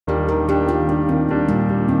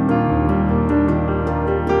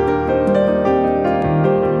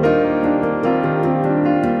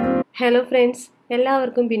Hello friends,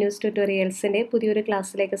 എല്ലാവർക്കും ബിനൂസ് ട്യൂട്ടോറിയൽസിൻ്റെ പുതിയൊരു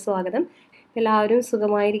ക്ലാസ്സിലേക്ക് സ്വാഗതം. എല്ലാവരും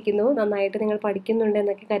സുഖമായിരിക്കുന്നു, നന്നായിട്ട് നിങ്ങൾ പഠിക്കുന്നുണ്ട്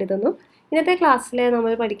എന്നൊക്കെ കരുതുന്നു. ഇന്നത്തെ ക്ലാസ്സിൽ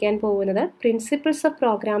നമ്മൾ പഠിക്കാൻ പോകുന്നത് principles of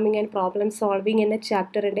programming and problem solving എന്ന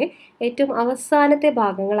ചാപ്റ്ററിൻ്റെ ഏറ്റവും അവസാനത്തെ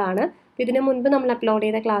ഭാഗങ്ങളാണ്. ഇതിനു മുൻപ് നമ്മൾ അപ്ലോഡ്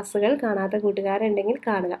ചെയ്ത ക്ലാസ്സുകൾ കാണാത്ത കൂട്ടുകാരുണ്ടെങ്കിൽ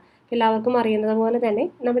കാണുക. എല്ലാവർക്കും അറിയുന്നത് പോലെ തന്നെ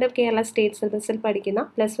നമ്മുടെ കേരള സ്റ്റേറ്റ് സിലബസിൽ പഠിക്കുന്ന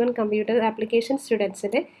 +1 കമ്പ്യൂട്ടർ ആപ്ലിക്കേഷൻ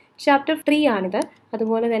സ്റ്റുഡൻസിൻ്റെ ചാപ്റ്റർ 3 ആണിത്.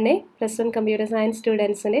 അതുപോലെ തന്നെ +1 കമ്പ്യൂട്ടർ സയൻസ്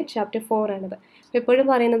സ്റ്റുഡൻസിൻ്റെ ചാപ്റ്റർ 4 ആണിത്. എപ്പോഴും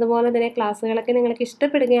പറയുന്നത് പോലെ തന്നെ ക്ലാസ്സുകളൊക്കെ നിങ്ങൾക്ക്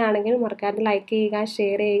ഇഷ്ടപ്പെടുകയാണെങ്കിൽ മറക്കാതെ ലൈക്ക് ചെയ്യുക,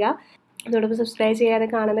 ഷെയർ ചെയ്യുക. അതോടൊപ്പം സബ്സ്ക്രൈബ് ചെയ്യാതെ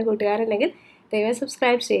കാണുന്ന കൂട്ടുകാരുണ്ടെങ്കിൽ ദയവായി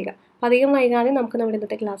സബ്സ്ക്രൈബ് ചെയ്യുക. അപ്പോൾ അധികം വൈകാതെ നമുക്ക് നമ്മുടെ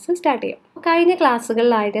ഇന്നത്തെ ക്ലാസ് സ്റ്റാർട്ട് ചെയ്യാം. കഴിഞ്ഞ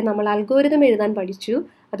ക്ലാസ്സുകളിലായിട്ട് നമ്മൾ അൽഗോരിതം എഴുതാൻ പഠിച്ചു,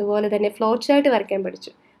 അതുപോലെ തന്നെ ഫ്ലോ ചാർട്ട് വരയ്ക്കാൻ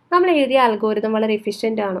പഠിച്ചു. നമ്മൾ എഴുതിയ അൽഗോരിതം വളരെ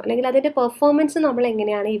എഫിഷ്യൻ്റ് ആണോ, അല്ലെങ്കിൽ അതിൻ്റെ പെർഫോമൻസ് നമ്മൾ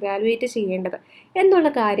എങ്ങനെയാണ് ഇവാലുവേറ്റ് ചെയ്യേണ്ടത് എന്നുള്ള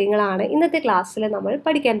കാര്യങ്ങളാണ് ഇന്നത്തെ ക്ലാസ്സിൽ നമ്മൾ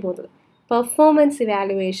പഠിക്കാൻ പോകുന്നത്. Performance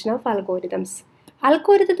evaluation of algorithms.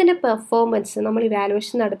 അൽഗോരിതത്തിൻ്റെ performance നമ്മൾ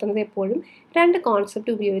ഇവാലുവേഷൻ നടത്തുന്നത് എപ്പോഴും രണ്ട്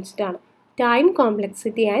കോൺസെപ്റ്റ് ഉപയോഗിച്ചിട്ടാണ്: time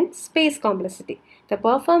complexity and space complexity. The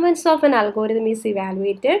performance of an algorithm is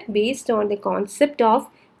evaluated based on the concept of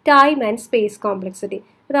time and space complexity.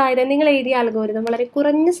 അതായത് നിങ്ങൾ എഴുതിയ അൽഗോരിതം വളരെ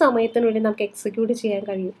കുറഞ്ഞ സമയത്തിനുള്ളിൽ നമുക്ക് എക്സിക്യൂട്ട് ചെയ്യാൻ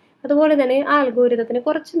കഴിയും. അതുപോലെ തന്നെ ആ അൽഗോരിതത്തിന്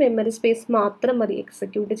കുറച്ച് മെമ്മറി സ്പേസ് മാത്രം മതി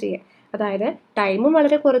എക്സിക്യൂട്ട് ചെയ്യാൻ. അതായത് ടൈമും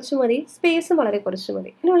വളരെ കുറച്ച് മതി, സ്പേസും വളരെ കുറച്ച്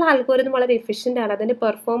മതി. ഇതിനുള്ള അൽഗോരിതം വളരെ എഫിഷ്യൻ്റ് ആണ്, അതിൻ്റെ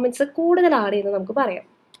പെർഫോമൻസ് കൂടുതലാണ് എന്ന് നമുക്ക് പറയാം.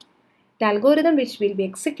 The algorithm which will be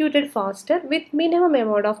executed faster with minimum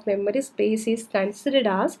amount of memory space is considered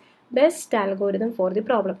as best algorithm for the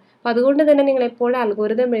problem. അപ്പോൾ അതുകൊണ്ട് തന്നെ നിങ്ങൾ എപ്പോഴും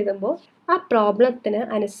അൽഗോരിതം എഴുതുമ്പോൾ ആ പ്രോബ്ലത്തിന്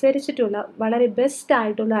അനുസരിച്ചിട്ടുള്ള വളരെ ബെസ്റ്റ്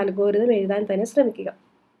ആയിട്ടുള്ള അൽഗോരിതം എഴുതാൻ തന്നെ ശ്രമിക്കുക.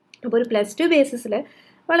 അപ്പോൾ ഒരു +2 ബേസിസിൽ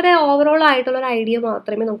വളരെ ഓവറോൾ ആയിട്ടുള്ള ഒരു ഐഡിയ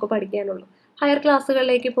മാത്രമേ നമുക്ക് പഠിക്കാനുള്ളൂ. ഹയർ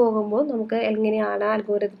ക്ലാസ്സുകളിലേക്ക് പോകുമ്പോൾ നമുക്ക് എങ്ങനെയാണ്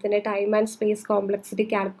അൽഗോരിതത്തിൻ്റെ time and space complexity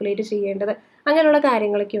calculate ചെയ്യേണ്ടത്, അങ്ങനെയുള്ള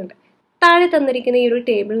കാര്യങ്ങളൊക്കെ ഉണ്ട്. താഴെ തന്നിരിക്കുന്ന ഈ ഒരു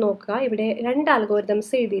ടേബിൾ നോക്കുക. ഇവിടെ 2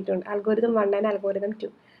 അൽഗോരിതംസ് എഴുതിയിട്ടുണ്ട്, അൽഗോരിതം 1 ആൻഡ് അൽഗോരിതം 2.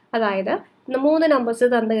 അതായത് 3 നമ്പേഴ്സ്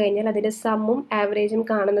തന്നു കഴിഞ്ഞാൽ അതിൻ്റെ സമ്മും ആവറേജും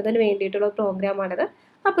കാണുന്നതിന് വേണ്ടിയിട്ടുള്ള പ്രോഗ്രാമാണിത്.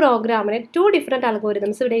 ആ പ്രോഗ്രാമിന് 2 ഡിഫറെൻറ്റ്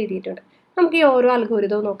അൽഗോരിതംസ് ഇവിടെ എഴുതിയിട്ടുണ്ട്. നമുക്ക് ഈ ഓരോ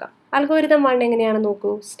അൽഗോരിതവും നോക്കാം. അൽഗോരിതം 1 എങ്ങനെയാണ്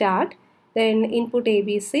നോക്കൂ. Start, then input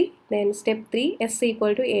ABC, then step 3 S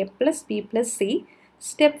equal to A plus B plus C,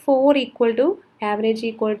 step 4 equal to average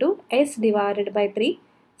equal to S divided by 3,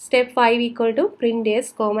 step 5 equal to print S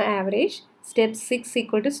comma average, step 6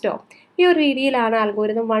 equal to stop. ഈ ഒരു രീതിയിലാണ്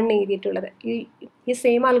algorithm 1 എഴുതിയിട്ടുള്ളത്. ഈ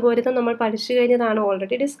same algorithm നമ്മൾ പഠിച്ചു കഴിഞ്ഞതാണ്,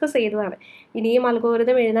 already discuss ചെയ്തതാണ്. ഇനിയും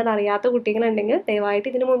അൽഗോരിതം എഴുതാൻ അറിയാത്ത കുട്ടികളുണ്ടെങ്കിൽ ദയവായിട്ട്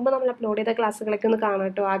ഇതിനു മുമ്പ് നമ്മൾ അപ്ലോഡ് ചെയ്ത ക്ലാസ്സുകളൊക്കെ ഒന്ന് കാണാം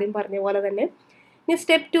കേട്ടോ, ആദ്യം പറഞ്ഞ പോലെ തന്നെ. ഇനി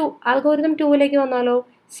സ്റ്റെപ്പ് 2 അൽഗോരിതം 2ലേക്ക് വന്നാലോ.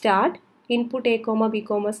 Start, input A,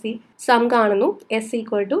 B, C, some കാണുന്നു, S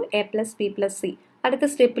equal to A plus B plus C. അടുത്ത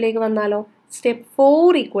സ്റ്റെപ്പിലേക്ക് വന്നാലോ. Step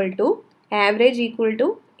 4 equal to average equal to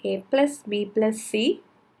A plus B plus C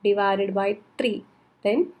divided by 3.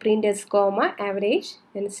 Then print S, average.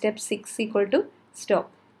 Then step 6 equal to stop.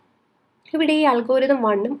 ഇവിടെ ഈ algorithm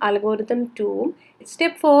 1ഉം algorithm 2ഉം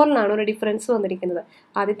step 4ലാണ് ഒരു difference വന്നിരിക്കുന്നത്.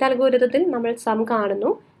 ആദ്യത്തെ അൽഗോരിതത്തിൽ നമ്മൾ some കാണുന്നു,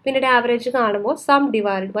 പിന്നീട് ആവറേജ് കാണുമ്പോൾ സം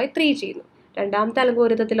ഡിവൈഡഡ് ബൈ 3 ചെയ്യുന്നു. രണ്ടാമത്തെ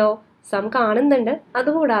അൽഗോരിതത്തിലോ സം കാണുന്നുണ്ട്,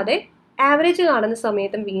 അതുകൂടാതെ ആവറേജ് കാണുന്ന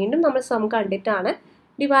സമയത്തും വീണ്ടും നമ്മൾ സം കണ്ടിട്ടാണ്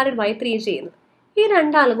ഡിവൈഡഡ് ബൈ 3 ചെയ്യുന്നത്. ഈ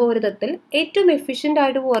 2 അൽഗോരിതത്തിൽ ഏറ്റവും എഫിഷ്യൻ്റ്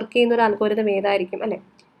ആയിട്ട് വർക്ക് ചെയ്യുന്ന ഒരു അൽഗോരിതം ഏതായിരിക്കും അല്ലേ?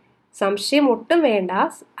 സംശയം ഒട്ടും വേണ്ട,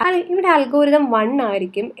 ഇവിടെ അൽഗോരിതം 1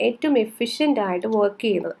 ആയിരിക്കും ഏറ്റവും എഫിഷ്യൻ്റ് ആയിട്ട് വർക്ക്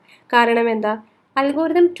ചെയ്യുന്നത്. കാരണം എന്താ,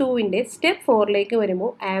 അൽഗോരിതം 2ൻ്റെ സ്റ്റെപ്പ് 4ലേക്ക്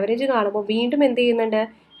വരുമ്പോൾ ആവറേജ് കാണുമ്പോൾ വീണ്ടും എന്ത് ചെയ്യുന്നുണ്ട്,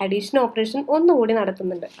 അഡീഷൻ ഓപ്പറേഷൻ ഒന്നുകൂടി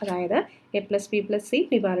നടത്തുന്നുണ്ട്. അതായത് A plus B plus C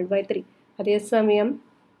divided by 3. അതേസമയം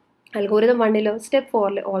അൽഗോരിതം 1ലോ സ്റ്റെപ്പ്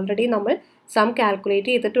 4ൽ ഓൾറെഡി നമ്മൾ സം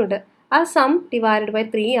കാൽക്കുലേറ്റ് ചെയ്തിട്ടുണ്ട്. ആ സം ഡിവൈഡഡ് ബൈ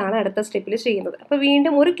 3 ആണ് അടുത്ത സ്റ്റെപ്പിൽ ചെയ്യുന്നത്. അപ്പോൾ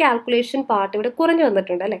വീണ്ടും ഒരു കാൽക്കുലേഷൻ പാർട്ട് ഇവിടെ കുറഞ്ഞു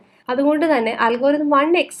വന്നിട്ടുണ്ട് അല്ലേ? അതുകൊണ്ട് തന്നെ അൽഗോരിതം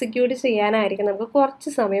 1 എക്സിക്യൂട്ട് ചെയ്യാനായിരിക്കും നമുക്ക് കുറച്ച്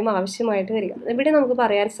സമയം ആവശ്യമായിട്ട് വരിക. ഇവിടെ നമുക്ക്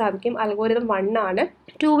പറയാൻ സാധിക്കും അൽഗോരിതം 1 ആണ്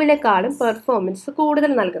 2വിനേക്കാളും പെർഫോമൻസ്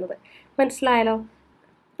കൂടുതൽ നൽകുന്നത്. മനസ്സിലായാലോ?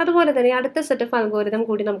 അതുപോലെ തന്നെ അടുത്ത സെറ്റ് ഓഫ് അൽഗോരിതം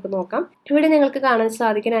കൂടി നമുക്ക് നോക്കാം. ഇവിടെ നിങ്ങൾക്ക് കാണാൻ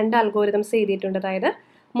സാധിക്കും 2 അൽഗോരിതംസ് എഴുതിയിട്ടുണ്ട്. അതായത്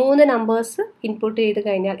 3 നമ്പേഴ്സ് ഇൻപുട്ട് ചെയ്ത്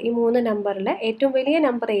കഴിഞ്ഞാൽ ഈ 3 നമ്പറിൽ ഏറ്റവും വലിയ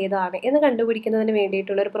നമ്പർ ഏതാണ് എന്ന് കണ്ടുപിടിക്കുന്നതിന്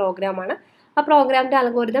വേണ്ടിയിട്ടുള്ള ഒരു പ്രോഗ്രാമാണ്. ആ പ്രോഗ്രാമിൻ്റെ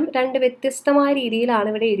അൽഗോരിതം 2 വ്യത്യസ്തമായ രീതിയിലാണ്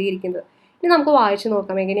ഇവിടെ എഴുതിയിരിക്കുന്നത്. ഇനി നമുക്ക് വായിച്ചു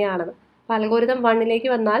നോക്കാം എങ്ങനെയാണെന്ന്. അപ്പോൾ അൽഗോരിതം 1ലേക്ക്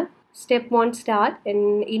വന്നാൽ step 1 start,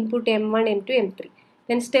 input M1, M2, M3.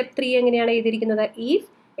 Then step 3 എങ്ങനെയാണ് എഴുതിയിരിക്കുന്നത്. If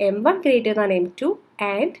M1 greater than M2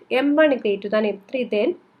 and M1 greater than M3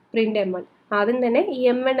 then print M1. ആദ്യം തന്നെ ഈ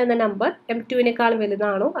M1 എന്ന നമ്പർ M2വിനേക്കാളും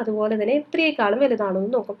വലുതാണോ, അതുപോലെ തന്നെ M3യേക്കാളും വലുതാണോ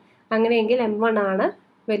എന്ന് നോക്കും. അങ്ങനെയെങ്കിൽ M1 ആണ്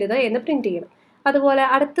വലുത് എന്ന് പ്രിന്റ് ചെയ്യണം. അതുപോലെ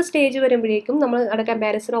അടുത്ത സ്റ്റേജ് വരുമ്പോഴേക്കും നമ്മൾ അവിടെ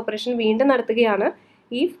കമ്പാരിസൺ ഓപ്പറേഷൻ വീണ്ടും നടത്തുകയാണ്.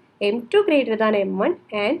 If M2 greater than M1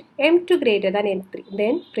 and M2 greater than M3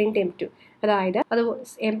 then print M2. അതായത് അത്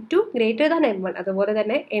M2 ഗ്രേറ്റർ ദാൻ M1 അതുപോലെ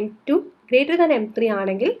തന്നെ M2 ഗ്രേറ്റർ ദാൻ M3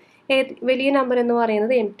 ആണെങ്കിൽ വലിയ നമ്പർ എന്ന്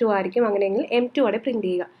പറയുന്നത് M2 ആയിരിക്കും. അങ്ങനെയെങ്കിൽ M2 അവിടെ പ്രിന്റ്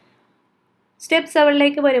ചെയ്യുക. സ്റ്റെപ്പ്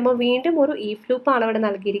 7ലേക്ക് വരുമ്പോൾ വീണ്ടും ഒരു ഈഫ് ലൂപ്പാണ് അവിടെ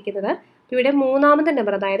നൽകിയിരിക്കുന്നത്. ഇവിടെ മൂന്നാമത്തെ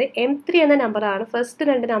നമ്പർ അതായത് M3 എന്ന നമ്പറാണ് ഫസ്റ്റ്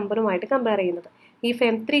രണ്ട് നമ്പറുമായിട്ട് കമ്പയർ ചെയ്യുന്നത്. If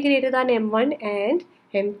M3 greater than M1 and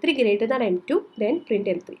M3 greater than M2 then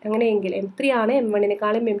print M3. അങ്ങനെയെങ്കിൽ M3 ആണ്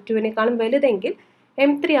M1നേക്കാളും M2നേക്കാളും വലുതെങ്കിൽ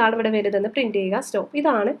M3 ആണ് ഇവിടെ വലുതെന്ന് പ്രിന്റ് ചെയ്യുക. സ്റ്റോപ്പ്.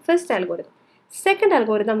 ഇതാണ് ഫസ്റ്റ് അൽഗോരിതം. സെക്കൻഡ്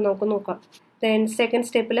അൽഗോരിതം നമുക്ക് നോക്കാം. ദെൻ സെക്കൻഡ്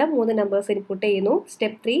സ്റ്റെപ്പിൽ 3 നമ്പേഴ്സ് ഇൻപുട്ട് ചെയ്യുന്നു.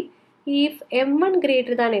 Step 3 if M1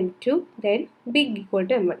 greater than M2 then big equal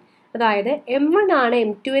to M1. അതായത് M1 ആണ്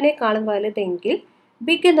M2നേക്കാളും വലുതെങ്കിൽ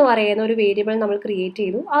ബിഗ് എന്ന് പറയുന്ന ഒരു വേരിയബിൾ നമ്മൾ ക്രിയേറ്റ്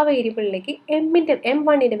ചെയ്തു. ആ വേരിയബിളിലേക്ക്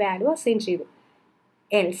M1ന്റെ വാല്യൂ അസൈൻ ചെയ്തു.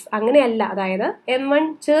 എൽസ് അങ്ങനെയല്ല, അതായത് M1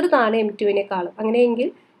 ചെറുതാണ് M2നേക്കാളും. അങ്ങനെയെങ്കിൽ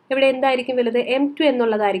ഇവിടെ എന്തായിരിക്കും വലുത്? M2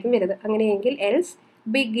 എന്നുള്ളതായിരിക്കും വലുത്. അങ്ങനെയെങ്കിൽ else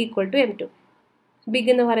big equal to M2. Big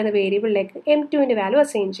എന്ന് പറയുന്ന വേരിയബിളിലേക്ക് M2ന്റെ വാല്യൂ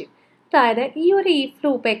അസൈൻ ചെയ്യും. അതായത് ഈ ഒരു ഈഫ്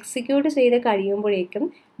ലൂപ്പ് എക്സിക്യൂട്ട് ചെയ്ത് കഴിയുമ്പോഴേക്കും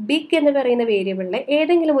ബിഗ് എന്ന് പറയുന്ന വേരിയബിളിൽ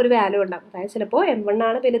ഏതെങ്കിലും ഒരു വാല്യൂ ഉണ്ടാകും. അതായത് ചിലപ്പോൾ M1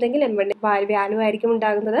 ആണ് വലുതെങ്കിൽ M1ന്റെ വാല്യൂ ആയിരിക്കും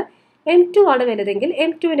ഉണ്ടാകുന്നത്. M2 ആണ് വലുതെങ്കിൽ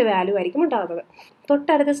M2ന്റെ വാല്യൂ ആയിരിക്കും ഉണ്ടാകുന്നത്.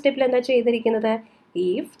 തൊട്ടടുത്ത സ്റ്റെപ്പിൽ എന്താ ചെയ്തിരിക്കുന്നത്?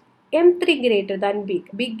 If M3 greater than big,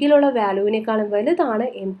 ബിഗിലുള്ള വാല്യൂവിനേക്കാളും വലുതാണ്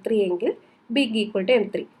M3 എങ്കിൽ big equal to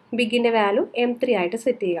M3. ബിഗിൻ്റെ value M3 ആയിട്ട്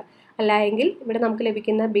സെറ്റ് ചെയ്യുക. അല്ല എങ്കിൽ ഇവിടെ നമുക്ക്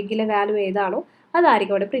ലഭിക്കുന്ന ബിഗിലെ വാല്യൂ ഏതാണോ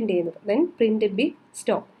അതായിരിക്കും അവിടെ പ്രിന്റ് ചെയ്യുന്നത്. Then print big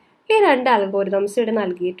stop. ഈ രണ്ട് അൽഗോരിതംസ് ഇവിടെ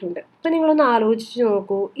നൽകിയിട്ടുണ്ട്. അപ്പോൾ നിങ്ങളൊന്ന് ആലോചിച്ച്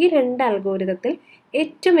നോക്കൂ, ഈ രണ്ട് അൽഗോരിതത്തിൽ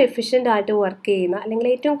ഏറ്റവും എഫിഷ്യൻ്റ് ആയിട്ട് വർക്ക് ചെയ്യുന്ന അല്ലെങ്കിൽ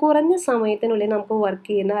ഏറ്റവും കുറഞ്ഞ സമയത്തിനുള്ളിൽ നമുക്ക് വർക്ക്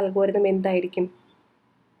ചെയ്യുന്ന അൽഗോരിതം എന്തായിരിക്കും?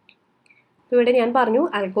 ഇവിടെ ഞാൻ പറഞ്ഞു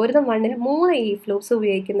അൽഗോരിതം 1ൽ 3 ഈഫ് ലൂപ്സ്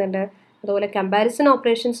ഉപയോഗിക്കുന്നുണ്ട്. അതുപോലെ കമ്പാരിസൺ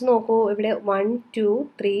ഓപ്പറേഷൻസ് നോക്കൂ. ഇവിടെ 1 2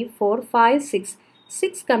 3 4 5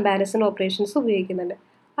 6 കമ്പാരിസൺ ഓപ്പറേഷൻസ് ഉപയോഗിക്കുന്നുണ്ട്.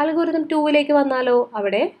 അൽഗോരിതം 2ലേക്ക് വന്നാലോ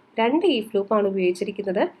അവിടെ 2 ഈഫ് ലൂപ്പാണ്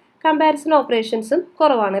ഉപയോഗിച്ചിരിക്കുന്നത്. കമ്പാരിസൺ ഓപ്പറേഷൻസും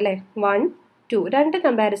കുറവാണ് അല്ലേ? 1 2 2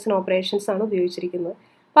 കമ്പാരിസൺ ഓപ്പറേഷൻസ് ആണ് ഉപയോഗിച്ചിരിക്കുന്നത്.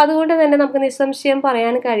 അപ്പോൾ അതുകൊണ്ട് തന്നെ നമുക്ക് നിസ്സംശയം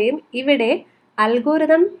പറയാൻ കഴിയും ഇവിടെ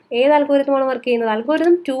അൽഗോരിതം ഏത് അൽഗോരിതമാണ് വർക്ക് ചെയ്യുന്നത്?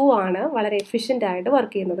 അൽഗോരിതം 2 ആണ് വളരെ എഫിഷ്യൻ്റ് ആയിട്ട്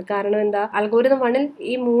വർക്ക് ചെയ്യുന്നത്. കാരണം എന്താ? അൽഗോരിതം 1ൽ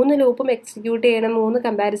ഈ 3 ലൂപ്പും എക്സിക്യൂട്ട് ചെയ്യണം, 3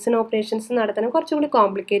 കമ്പാരിസൺ ഓപ്പറേഷൻസ് നടത്തണം, കുറച്ചുകൂടി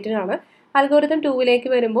കോംപ്ലിക്കേറ്റഡ് ആണ്. അൽഗോരിതം 2ലേക്ക്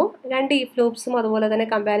വരുമ്പോൾ 2 ഈഫ് ലൂപ്സും അതുപോലെ തന്നെ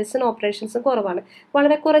കമ്പാരിസൺ ഓപ്പറേഷൻസും കുറവാണ്.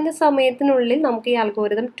 വളരെ കുറഞ്ഞ സമയത്തിനുള്ളിൽ നമുക്ക് ഈ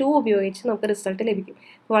അൽഗോരിതം 2 ഉപയോഗിച്ച് നമുക്ക് റിസൾട്ട് ലഭിക്കും.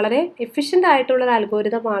 വളരെ എഫിഷ്യൻ്റ് ആയിട്ടുള്ള ഒരു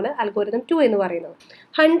അൽഗോരിതമാണ് അൽഗോരിതം 2 എന്ന് പറയുന്നത്.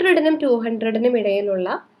 100നും 200നും ഇടയിലുള്ള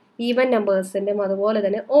ഈവൻ നമ്പേഴ്സിൻ്റെയും അതുപോലെ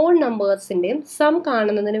തന്നെ ഓൺ നമ്പേഴ്സിൻ്റെയും സം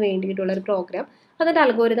കാണുന്നതിന് വേണ്ടിയിട്ടുള്ള ഒരു പ്രോഗ്രാം അതിൻ്റെ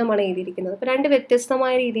അൽഗോരിതമാണ് എഴുതിയിരിക്കുന്നത്. അപ്പോൾ 2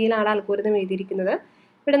 വ്യത്യസ്തമായ രീതിയിലാണ് അൽഗോരിതം എഴുതിയിരിക്കുന്നത്.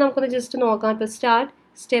 ഇവിടെ നമുക്കൊന്ന് ജസ്റ്റ് നോക്കാം. ഇപ്പോൾ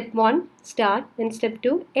സ്റ്റെപ്പ് 1 സ്റ്റാർട്ട്, ദെൻ സ്റ്റെപ്പ്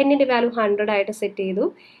 2 എന്നിൻ്റെ വാല്യൂ 100 ആയിട്ട് സെറ്റ് ചെയ്തു.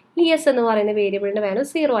 ES എന്ന് പറയുന്ന വേരിയബിളിൻ്റെ വാല്യൂ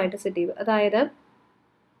 0 ആയിട്ട് സെറ്റ് ചെയ്തു. അതായത്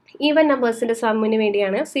ഈവൻ നമ്പേഴ്സിൻ്റെ സമ്മിന്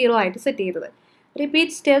വേണ്ടിയാണ് 0 ആയിട്ട് സെറ്റ് ചെയ്തത്.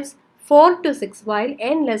 Repeat steps 4 to 6 while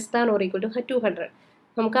n less than or equal to 200.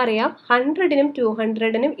 നമുക്കറിയാം 100നും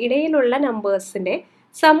 200നും ഇടയിലുള്ള നമ്പേഴ്സിൻ്റെ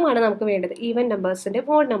സമ്മാണ് നമുക്ക് വേണ്ടത്, ഈവൻ നമ്പേഴ്സിൻ്റെ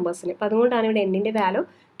ഓഡ് നമ്പേഴ്സിന്. അപ്പോൾ അതുകൊണ്ടാണ് ഇവിടെ എന്നിൻ്റെ വാല്യൂ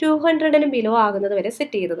 200നും ബിലോ ആകുന്നത് വരെ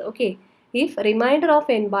സെറ്റ് ചെയ്തത്. Okay. If reminder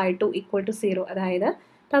of n/2 equal to 0, അതായത്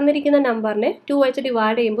തന്നിരിക്കുന്ന നമ്പറിനെ 2 വെച്ച്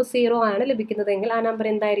ഡിവൈഡ് ചെയ്യുമ്പോൾ 0 ആണ് ലഭിക്കുന്നതെങ്കിൽ ആ നമ്പർ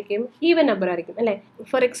എന്തായിരിക്കും? ഈവൻ നമ്പർ ആയിരിക്കും അല്ലേ?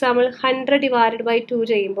 ഫോർ എക്സാമ്പിൾ 100 ഡിവൈഡഡ് ബൈ 2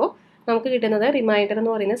 ചെയ്യുമ്പോൾ നമുക്ക് കിട്ടുന്നത് റിമൈൻഡർ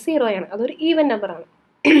എന്ന് പറയുന്നത് 0 ആണ്. അതൊരു ഈവൻ നമ്പറാണ്.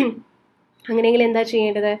 അങ്ങനെയെങ്കിൽ എന്താ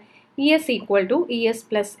ചെയ്യേണ്ടത്? ES equal to ES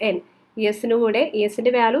plus n. ESൻ്റെ കൂടെ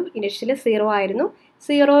ESൻ്റെ വാല്യൂ ഇനിഷ്യലി 0 ആയിരുന്നു,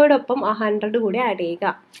 0യോടൊപ്പം ആ 100 കൂടി ആഡ്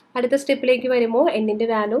ചെയ്യുക. അടുത്ത സ്റ്റെപ്പിലേക്ക് വരുമ്പോൾ എന്നിൻ്റെ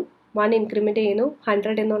വാല്യൂ 1 ഇൻക്രിമെൻറ്റ് ചെയ്യുന്നു.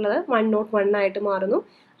 100 എന്നുള്ളത് 101 ആയിട്ട് മാറുന്നു.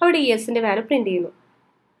 അവിടെ ESൻ്റെ വാല്യൂ പ്രിൻറ്റ് ചെയ്യുന്നു.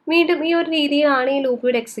 വീണ്ടും ഈ ഒരു രീതിയിലാണ് ഈ ലൂപ്പ്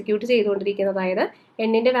ഇവിടെ എക്സിക്യൂട്ട് ചെയ്തുകൊണ്ടിരിക്കുന്നത്. അതായത്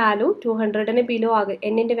എന്നിൻ്റെ വാല്യൂ 200ന് ബിലോ ആകും,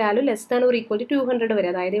 എന്നിൻ്റെ value less than or equal to 200 വരെ.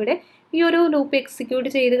 അതായത് ഇവിടെ ഈ ഒരു ലൂപ്പ് എക്സിക്യൂട്ട്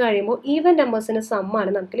ചെയ്ത് കഴിയുമ്പോൾ ഈവൻ നമ്പേഴ്സിൻ്റെ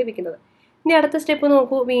സമ്മാണ് നമുക്ക് ലഭിക്കുന്നത്. ഇനി അടുത്ത സ്റ്റെപ്പ്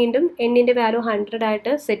നോക്കൂ. വീണ്ടും എന്നിൻ്റെ വാല്യൂ 100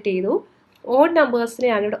 ആയിട്ട് സെറ്റ് ചെയ്തു. ഓഡ്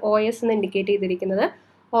നമ്പേഴ്സിനെയാണ് ഇവിടെ OS എന്ന് ഇൻഡിക്കേറ്റ് ചെയ്തിരിക്കുന്നത്.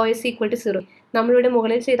 OS equal to 0. നമ്മളിവിടെ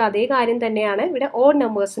മുകളിൽ ചെയ്ത അതേ കാര്യം തന്നെയാണ് ഇവിടെ ഓഡ്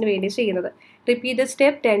നമ്പേഴ്സിന് വേണ്ടി ചെയ്യുന്നത്. Repeat the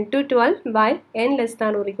step 10 to 12 while n less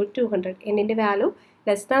than or equal to 200. എന്നിൻ്റെ value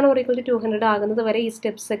less than or equal to 200 ആകുന്നത് വരെ ഈ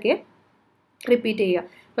സ്റ്റെപ്സ് ഒക്കെ റിപ്പീറ്റ് ചെയ്യുക.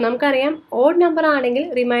 അപ്പോൾ നമുക്കറിയാം ഓഡ് നമ്പർ ആണെങ്കിൽ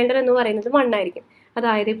റിമൈൻഡർ എന്ന് പറയുന്നത് 1 ആയിരിക്കും.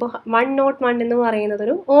 അതായത് ഇപ്പോൾ 101 എന്ന് പറയുന്നത്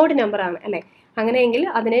ഒരു ഓഡ് നമ്പർ ആണ് അല്ലേ? അങ്ങനെയെങ്കിൽ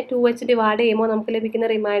അതിനെ 2 വെച്ച് ഡിവൈഡ് ചെയ്യുമ്പോൾ നമുക്ക് ലഭിക്കുന്ന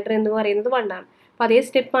റിമൈൻഡർ എന്ന് പറയുന്നത് 1 ആണ്. അപ്പോൾ അതേ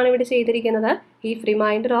സ്റ്റെപ്പാണ് ഇവിടെ ചെയ്തിരിക്കുന്നത്. If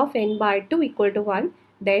reminder of n/2 equal to 1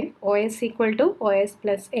 then OS equal to OS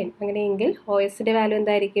plus n. അങ്ങനെയെങ്കിൽ OSൻ്റെ വാല്യൂ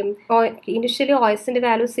എന്തായിരിക്കും? ഇനിഷ്യലി OSൻ്റെ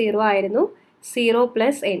വാല്യൂ 0 ആയിരുന്നു, 0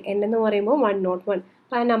 പ്ലസ് n എന്ന് പറയുമ്പോൾ 101.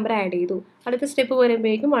 അപ്പോൾ ആ നമ്പർ ആഡ് ചെയ്തു. അടുത്ത സ്റ്റെപ്പ്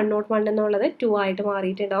വരുമ്പോഴേക്കും 101 എന്നുള്ളത് 2 ആയിട്ട്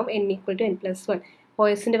മാറിയിട്ടുണ്ടാവും. n equal to n plus 1.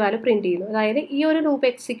 OSൻ്റെ value print ചെയ്യുന്നു. അതായത് ഈ ഒരു ലൂപ്പ്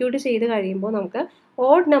എക്സിക്യൂട്ട് ചെയ്ത് കഴിയുമ്പോൾ നമുക്ക്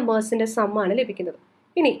ഓഡ് നമ്പേഴ്സിൻ്റെ സമ്മാണ് ലഭിക്കുന്നത്.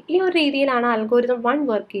 ഇനി ഈ ഒരു രീതിയിലാണ് അൽഗോരിതം 1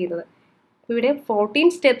 വർക്ക് ചെയ്യുന്നത്. ഇവിടെ 14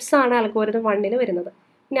 സ്റ്റെപ്സ് ആണ് അൽഗോരിതം 1ൽ വരുന്നത്.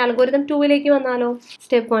 ഇനി അൽഗോരിതം 2ലേക്ക് വന്നാലോ?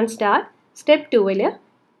 Step 1 start. സ്റ്റെപ്പ് 2ൽ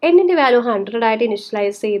എന്നിൻ്റെ വാല്യൂ 100 ആയിട്ട്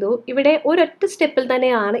ഇനിഷ്യലൈസ് ചെയ്തു. ഇവിടെ ഒരൊറ്റ സ്റ്റെപ്പിൽ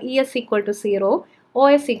തന്നെയാണ് ES = 0,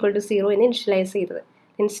 OS = 0 എന്ന് ഇനിഷ്യലൈസ് ചെയ്തത്.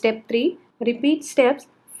 In step 3 repeat steps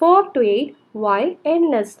 4 to 8 while n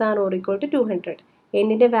less than or equal to 200.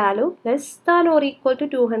 എന്നിൻ്റെ value less than or equal to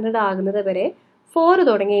 200 ആകുന്നത് വരെ 4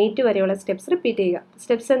 തുടങ്ങി 8 വരെയുള്ള സ്റ്റെപ്സ് റിപ്പീറ്റ് ചെയ്യുക.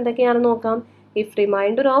 സ്റ്റെപ്സ് എന്തൊക്കെയാണെന്ന് നോക്കാം. If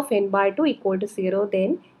reminder of n/2 = 0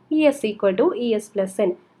 then ES = ES plus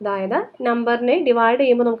n. അതായത് നമ്പറിനെ ഡിവൈഡ്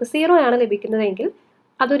ചെയ്യുമ്പോൾ നമുക്ക് 0 ആണ് ലഭിക്കുന്നതെങ്കിൽ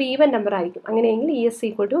അതൊരു ഈവൻ നമ്പർ ആയിരിക്കും. അങ്ങനെയെങ്കിൽ ES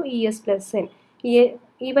 = ES plus n.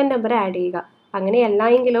 Even number add ചെയ്യുക. അങ്ങനെയല്ല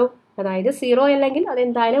എങ്കിലോ, അതായത് 0 അല്ലെങ്കിൽ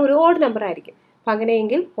അതെന്തായാലും ഒരു ഓഡ് നമ്പർ ആയിരിക്കും. അപ്പം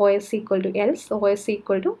അങ്ങനെയെങ്കിൽ OS = else, OS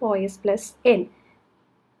 = OS plus n.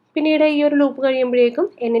 പിന്നീട് ഈ ഒരു ലൂപ്പ് കഴിയുമ്പോഴേക്കും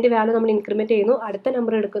എന്നിൻ്റെ വാല്യൂ നമ്മൾ ഇൻക്രിമെൻറ്റ് ചെയ്യുന്നു, അടുത്ത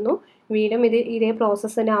നമ്പർ എടുക്കുന്നു, വീണ്ടും ഇതേ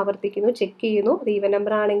പ്രോസസ്സ് തന്നെ ആവർത്തിക്കുന്നു, ചെക്ക് ചെയ്യുന്നു. അത് ഈവൻ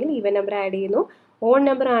നമ്പർ ആണെങ്കിൽ ഈവൻ നമ്പർ ആഡ് ചെയ്യുന്നു, ഓഡ്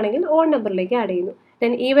നമ്പർ ആണെങ്കിൽ ഓഡ് നമ്പറിലേക്ക് ആഡ് ചെയ്യുന്നു.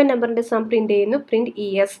 ദെൻ ഈവൻ നമ്പറിൻ്റെ സം പ്രിൻറ്റ് ചെയ്യുന്നു, print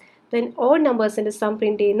ES. Then odd നമ്പേഴ്സിൻ്റെ some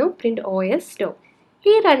print ചെയ്യുന്നു, പ്രിൻറ്റ് OS സ്റ്റോപ്പ്.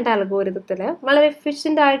 ഈ രണ്ട് അൽഗോരിതത്തിൽ വളരെ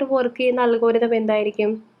എഫിഷ്യൻ്റ് ആയിട്ട് വർക്ക് ചെയ്യുന്ന അൽഗോരിതം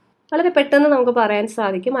എന്തായിരിക്കും? വളരെ പെട്ടെന്ന് നമുക്ക് പറയാൻ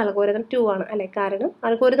സാധിക്കും അൽഗോരിതം 2 ആണ് അല്ലേ? കാരണം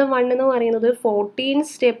അൽഗോരിതം 1 എന്ന് പറയുന്നത് 14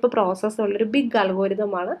 സ്റ്റെപ്പ് പ്രോസസ്സ് ഉള്ളൊരു ബിഗ്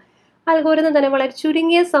അൽഗോരിതമാണ്. അൽഗോരിതം തന്നെ വളരെ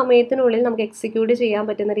ചുരുങ്ങിയ സമയത്തിനുള്ളിൽ നമുക്ക് എക്സിക്യൂട്ട് ചെയ്യാൻ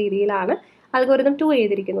പറ്റുന്ന രീതിയിലാണ് അൽഗോരിതം 2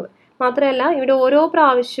 എഴുതിയിരിക്കുന്നത്. മാത്രമല്ല ഇവിടെ ഓരോ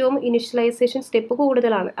പ്രാവശ്യവും ഇനിഷ്യലൈസേഷൻ സ്റ്റെപ്പ്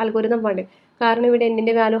കൂടുതലാണ് അൽഗോരിതം 1. കാരണം ഇവിടെ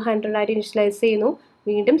എന്നിൻ്റെ വാല്യൂ 100 ആയിട്ട് ഇനിഷ്യലൈസ് ചെയ്യുന്നു,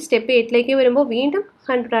 വീണ്ടും സ്റ്റെപ്പ് 8ലേക്ക് വരുമ്പോൾ വീണ്ടും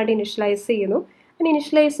 100 ആയിട്ട് ഇനിഷ്യലൈസ് ചെയ്യുന്നു.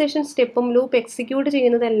 ഇനിഷ്യലൈസേഷൻ സ്റ്റെപ്പും ലൂപ്പ് എക്സിക്യൂട്ട്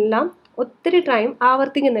ചെയ്യുന്നതെല്ലാം ഒത്തിരി ടൈം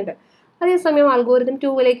ആവർത്തിക്കുന്നുണ്ട്. അതേസമയം അൽഗോരിതം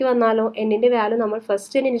 2ലേക്ക് വന്നാലോ, എന്നിൻ്റെ വാല്യൂ നമ്മൾ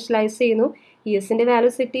ഫസ്റ്റ് തന്നെ ഇനിഷ്യലൈസ് ചെയ്യുന്നു, ESൻ്റെ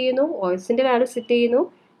വാല്യൂ സെറ്റ് ചെയ്യുന്നു, OSൻ്റെ വാല്യൂ സെറ്റ് ചെയ്യുന്നു.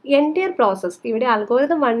 എൻറ്റയർ പ്രോസസ്സ് ഇവിടെ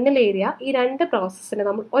അൽഗോരിതം 1ൽ ഏരിയ ഈ രണ്ട് പ്രോസസ്സിനെ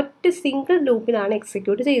നമ്മൾ ഒറ്റ സിംഗിൾ ലൂപ്പിലാണ്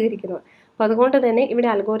എക്സിക്യൂട്ട് ചെയ്തിരിക്കുന്നത്. അപ്പോൾ അതുകൊണ്ട് തന്നെ ഇവിടെ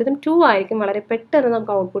അൽഗോരിതം 2 ആയിരിക്കും വളരെ പെട്ടെന്ന്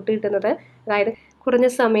നമുക്ക് ഔട്ട്പുട്ട് കിട്ടുന്നത്. അതായത് കുറഞ്ഞ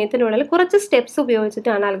സമയത്തിനുള്ളിൽ കുറച്ച് സ്റ്റെപ്സ്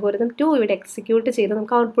ഉപയോഗിച്ചിട്ടാണ് അൽഗോരിതം 2 ഇവിടെ എക്സിക്യൂട്ട് ചെയ്ത്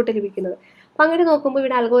നമുക്ക് ഔട്ട്പുട്ട് ലഭിക്കുന്നത്. അപ്പോൾ അങ്ങനെ നോക്കുമ്പോൾ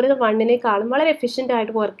ഇവിടെ അൽഗോരിതം 1നേക്കാളും വളരെ എഫിഷ്യൻ്റ്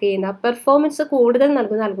ആയിട്ട് വർക്ക് ചെയ്യുന്ന, പെർഫോമൻസ് കൂടുതൽ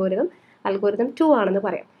നൽകുന്ന അൽഗോരിതം 2 ആണെന്ന്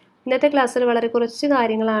പറയാം. ഇന്നത്തെ ക്ലാസ്സിൽ വളരെ കുറച്ച്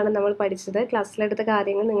കാര്യങ്ങളാണ് നമ്മൾ പഠിച്ചത്. ക്ലാസ്സിലെടുത്ത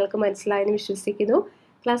കാര്യങ്ങൾ നിങ്ങൾക്ക് മനസ്സിലായെന്ന് വിശ്വസിക്കുന്നു.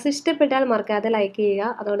 ക്ലാസ് ഇഷ്ടപ്പെട്ടാൽ മറക്കാതെ ലൈക്ക്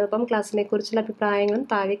ചെയ്യുക. അതോടൊപ്പം ക്ലാസ്സിനെ കുറിച്ചുള്ള അഭിപ്രായങ്ങളും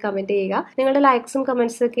താഴെ കമൻറ്റ് ചെയ്യുക. നിങ്ങളുടെ ലൈക്സും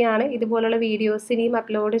കമൻറ്റ്സും ഒക്കെയാണ് ഇതുപോലുള്ള വീഡിയോസ് ഇനിയും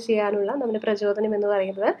അപ്ലോഡ് ചെയ്യാനുള്ള നമ്മുടെ പ്രചോദനം എന്ന്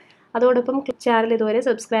പറയുന്നത്. അതോടൊപ്പം ചാനൽ ഇതുവരെ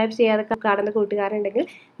സബ്സ്ക്രൈബ് ചെയ്യാതെ കാണുന്ന കൂട്ടുകാരുണ്ടെങ്കിൽ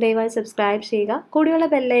ദയവായി സബ്സ്ക്രൈബ് ചെയ്യുക. കൂടിയുള്ള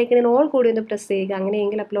ബെല്ലൈക്കണിന് ഓൾ കൂടി ഒന്ന് പ്രസ് ചെയ്യുക.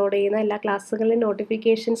 അങ്ങനെയെങ്കിൽ അപ്ലോഡ് ചെയ്യുന്ന എല്ലാ ക്ലാസ്സുകളിലും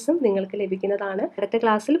നോട്ടിഫിക്കേഷൻസും നിങ്ങൾക്ക് ലഭിക്കുന്നതാണ്. അടുത്ത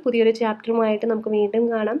ക്ലാസ്സിൽ പുതിയൊരു ചാപ്റ്ററുമായിട്ട് നമുക്ക് വീണ്ടും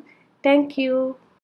കാണാം. താങ്ക്